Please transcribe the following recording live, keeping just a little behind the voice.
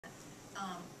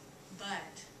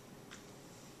But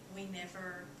we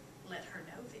never let her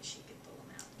know that she could pull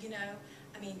them out. You know,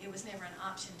 I mean, it was never an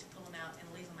option to pull them out and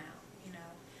leave them out. You know,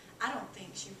 I don't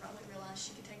think she probably realized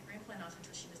she could take her implant off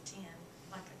until she was 10,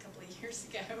 like a couple of years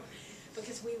ago,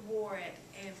 because we wore it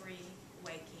every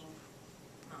waking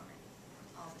moment,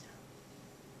 all the time.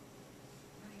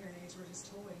 My hearing aids were just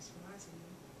toys for my team.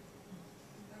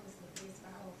 That was the biggest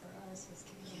battle for us, was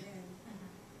getting them in.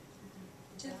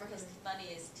 Jennifer has the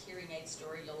funniest hearing aid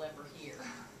story you'll ever hear.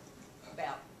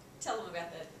 Tell them about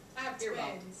that. I have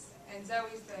twins, and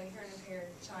Zoe's the hearing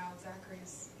impaired child.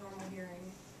 Zachary's normal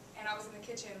hearing. And I was in the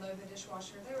kitchen loading the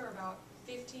dishwasher. They were about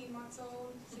 15 months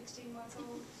old, 16 months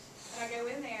old. And I go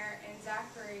in there, and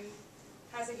Zachary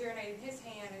has a hearing aid in his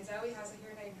hand, and Zoe has a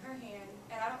hearing aid in her hand,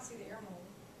 and I don't see the ear mold.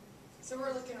 So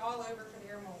we're looking all over for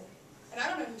the ear mold. And I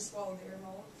don't know who swallowed the ear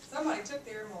mold. Somebody took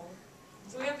the ear mold.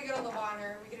 So we have to go to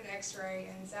Lebaner, we get an x-ray,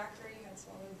 and Zachary had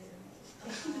swallowed the ear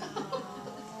mold.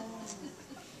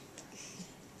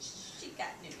 She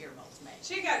got new ear molds made.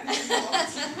 She got new ear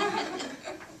molds.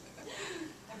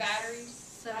 The batteries.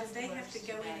 So did they have to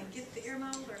go in and get the ear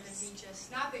mold, or did he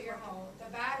just? Not the ear mold. The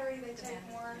battery, they take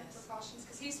battery, more yes. precautions,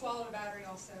 because he swallowed a battery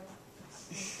also.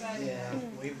 But, Yeah,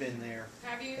 we've been there.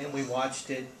 have you? And we watched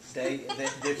it,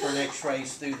 different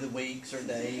x-rays through the weeks or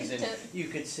days, and you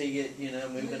could see it, you know,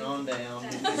 moving on down.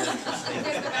 It was interesting.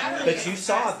 But you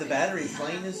saw it, the battery,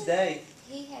 plain as day.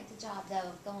 He had the job, though,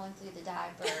 of going through the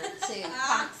diaper to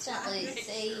constantly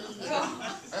see.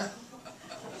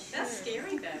 That's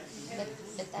scary, though. But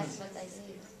that's what they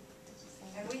do.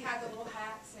 And we had the little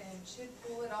hats, and she'd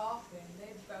pull it off, and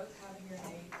they'd both have a hearing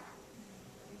aid.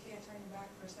 You can't turn your back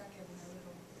for a second when they're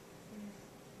little.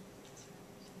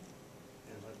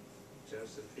 And like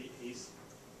Joseph, he's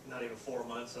not even 4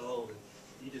 months old, and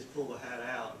you just pull the hat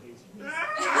out, and he's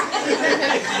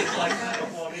it's like, I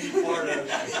don't want any part of it.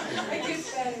 It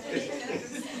gets better.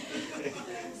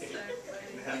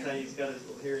 And how come he's got his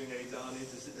little hearing aids on, he's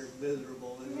just sitting there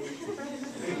miserable.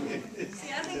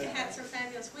 See, I think the hats are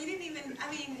fabulous. We didn't even, I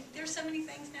mean, there's so many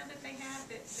things now that they have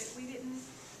that we didn't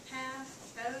have.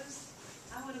 Those,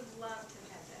 I would have loved to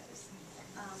have had those.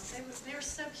 They were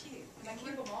so cute. And I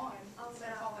keep them on,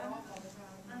 instead of falling off all the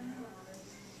time.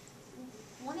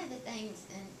 One of the things,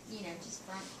 and you know, just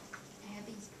from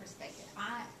Abby's perspective,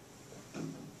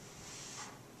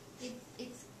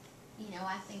 it's, you know,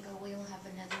 I think, oh, we'll have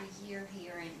another year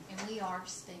here, and we are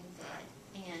spoon-fed.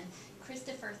 And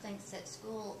Christopher thinks that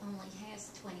school only has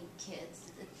 20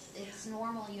 kids. It's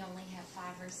normal you only have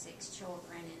 5 or 6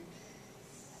 children,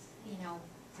 and, you know,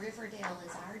 Riverdale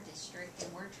is our district,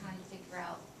 and we're trying to figure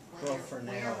out where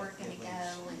we're going to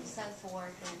go and so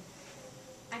forth. And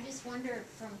I just wonder,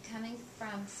 from coming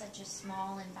from such a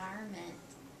small environment,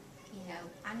 you know,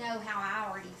 I know how I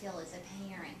already feel as a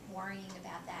parent, worrying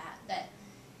about that, but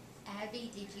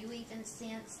Abby, did you even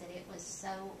sense that it was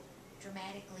so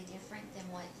dramatically different than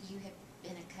what you have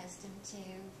been accustomed to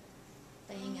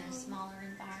being in a smaller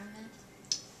environment?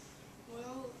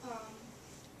 Well,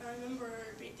 I remember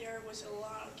there was a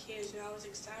lot of kids, and I was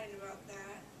excited about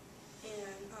that.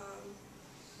 And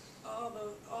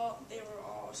they were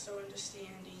all so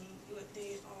understanding.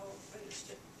 They all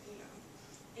understood, you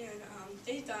know. And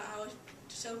they thought I was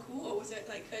so cool with it,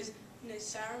 like, because when the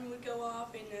siren would go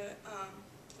off and the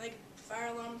like fire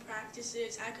alarm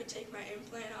practices, I could take my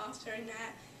implant off during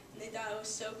that, and they thought it was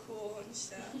so cool and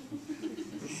stuff.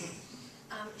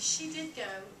 She did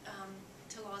go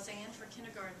to Lausanne for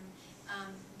kindergarten.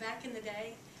 Back in the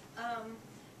day,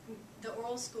 the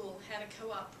oral school had a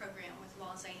co-op program with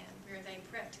Lausanne where they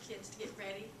prepped kids to get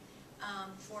ready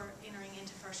for entering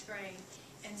into 1st grade.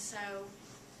 And so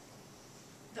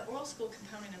the oral school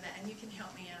component of that, and you can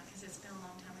help me out because it's been a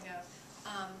long time ago,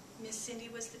 Miss Cindy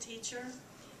was the teacher,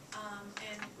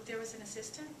 and there was an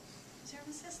assistant. Was there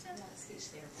an assistant? No, a speech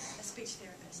therapist. A speech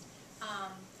therapist.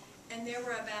 And there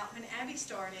were about, when Abby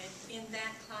started, in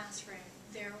that classroom,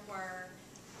 there were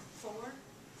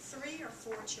 3 or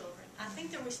 4 children. I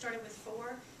think that we started with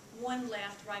 4. One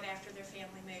left right after their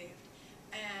family moved.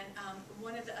 And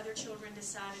one of the other children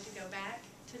decided to go back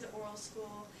to the oral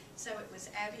school, so it was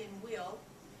Abby and Will.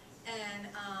 And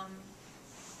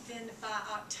then by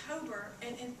October,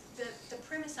 and the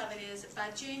premise of it is that by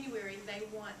January they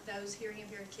want those hearing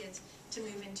impaired kids to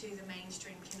move into the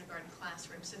mainstream kindergarten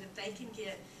classroom so that they can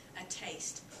get a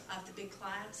taste of the big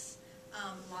class,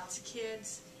 lots of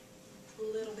kids, a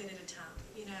little bit at a time,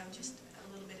 you know, just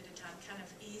a little bit at a time, kind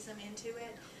of ease them into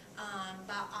it.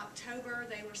 By October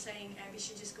they were saying Abby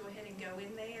should just go ahead and go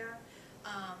in there.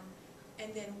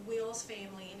 And then Will's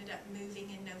family ended up moving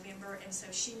in November, and so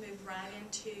she moved right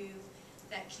into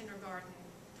that kindergarten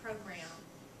program.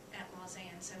 at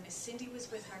Lausanne. So Miss Cindy was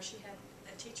with her. She had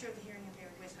a teacher of the hearing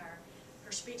impaired with her.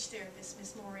 Her speech therapist,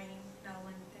 Miss Maureen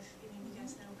Nolan, if any of you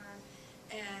guys know her,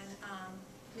 and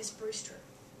Miss Brewster,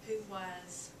 who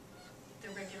was the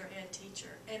regular ed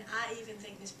teacher. And I even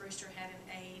think Miss Brewster had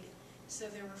an aide. So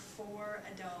there were 4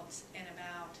 adults and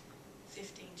about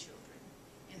 15 children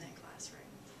in that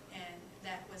classroom. And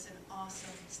that was an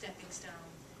awesome stepping stone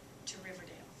to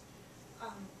Riverdale.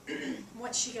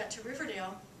 Once she got to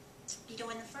Riverdale, you know,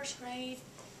 in the first grade,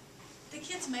 the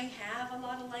kids may have a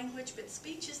lot of language, but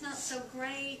speech is not so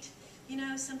great. You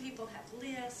know, some people have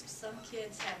lisps, some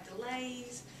kids have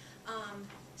delays.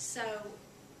 So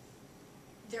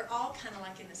they're all kind of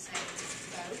like in the same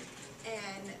boat.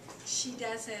 And she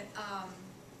didn't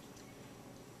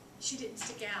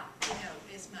stick out, you know,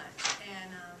 as much.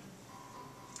 And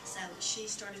so she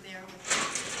started there with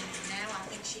kids, and now I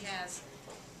think she has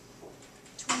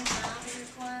 25 in her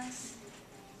class.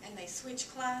 And they switch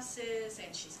classes,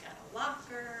 and she's got a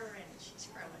locker, and she's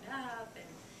growing up, and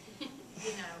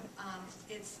you know,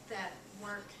 it's that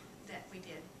work that we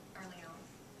did early on.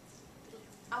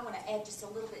 I want to add just a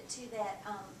little bit to that.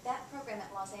 That program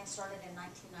at Lausanne started in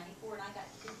 1994, and I got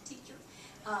to be a teacher.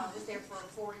 Was there for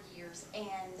 4 years,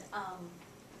 and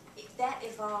that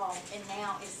evolved, and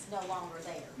now it's no longer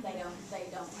there. They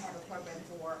don't have a program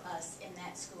for us in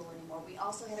that school anymore. We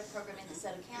also had a program in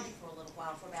DeSoto County for a little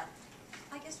while, for about,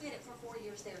 I guess we had it for 4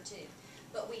 years there too.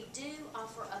 But we do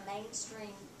offer a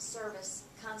mainstream service,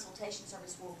 consultation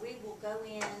service, where we will go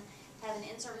in, have an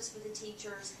in-service for the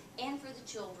teachers and for the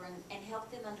children, and help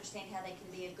them understand how they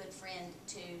can be a good friend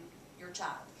to your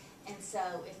child. And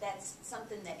so if that's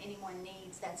something that anyone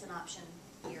needs, that's an option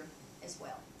here as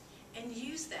well. And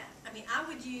use that. I mean, I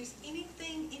would use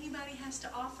anything anybody has to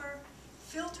offer,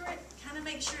 filter it, kind of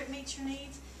make sure it meets your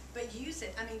needs, but use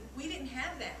it. I mean, we didn't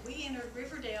have that. We entered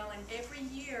Riverdale, and every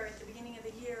year, at the beginning of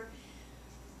the year,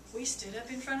 we stood up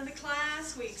in front of the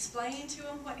class, we explained to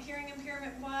them what hearing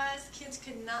impairment was. Kids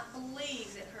could not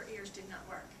believe that her ears did not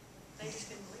work. They just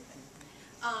couldn't believe it.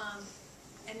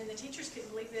 And then the teachers couldn't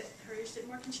believe that her ears didn't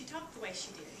work, and she talked the way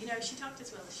she did. You know, she talked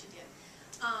as well as she did.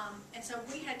 And so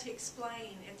we had to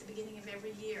explain at the beginning of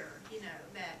every year, you know,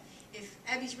 that if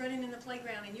Abby's running in the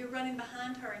playground and you're running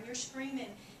behind her and you're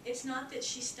screaming, it's not that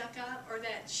she's stuck up or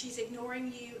that she's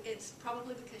ignoring you. It's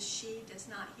probably because she does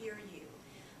not hear you.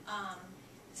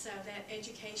 So that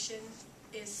education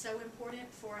is so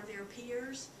important for their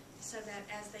peers, so that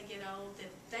as they get old, that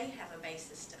they have a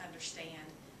basis to understand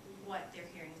what their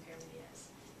hearing impairment is.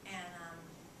 And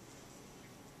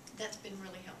that's been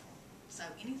really helpful. So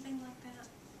anything like that,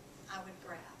 I would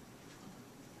grab.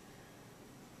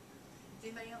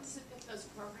 Anybody else? If those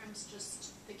programs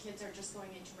the kids are just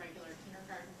going into regular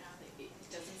kindergarten now, it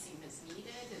doesn't seem as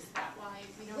needed? Is that why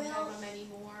we don't have them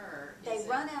anymore? Or they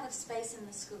run out of space in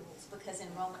the schools because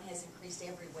enrollment has increased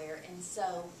everywhere. And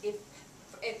so if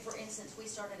for instance, we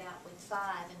started out with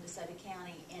 5 in DeSoto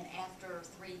County, and after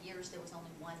 3 years there was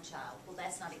only 1 child. Well,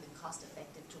 that's not even cost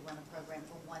effective to run a program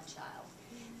for 1 child.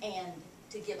 And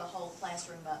to give a whole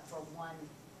classroom up for 1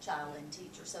 child and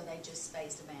teacher. So they just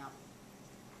spaced them out,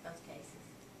 both cases.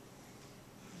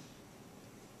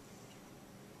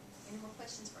 Any more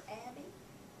questions for Abby?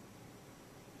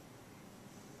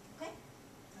 Okay.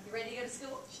 You ready to go to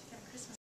school?